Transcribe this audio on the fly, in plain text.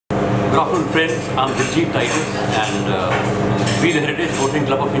Good afternoon friends, I'm Diljeet, Titus, and we, the Heritage Motoring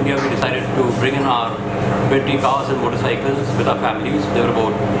Club of India, we decided to bring in our 20 cars and motorcycles with our families. There were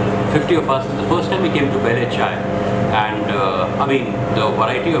about 50 of us. It's the first time we came to Pehle Chai, and I mean the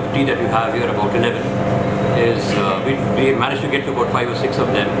variety of tea that you have here, about 11, is we managed to get to about 5 or 6 of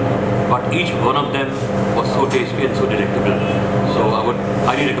them, but each one of them was so tasty and so delectable. So I would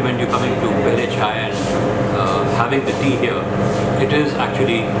highly recommend you coming to Pehle Chai and having the tea here. It is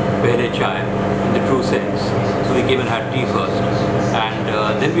actually Pehle Chai in the true sense. So we came and had tea first, and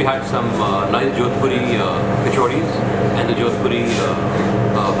then we had some nice Jodhpuri kachoris and the Jodhpuri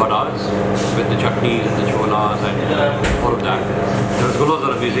vadas with the chutneys and the cholas and all of that. The rasgullas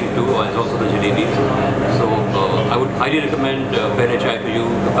are amazing too, as also the jalebis. So I would highly recommend Pehle Chai for you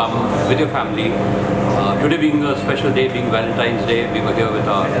to come with your family. Today being a special day, being Valentine's Day, we were here with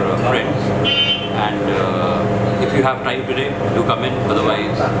our friends. And if you have time today, do come in.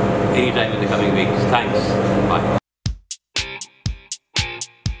 Otherwise, anytime in the coming weeks. Thanks. Bye.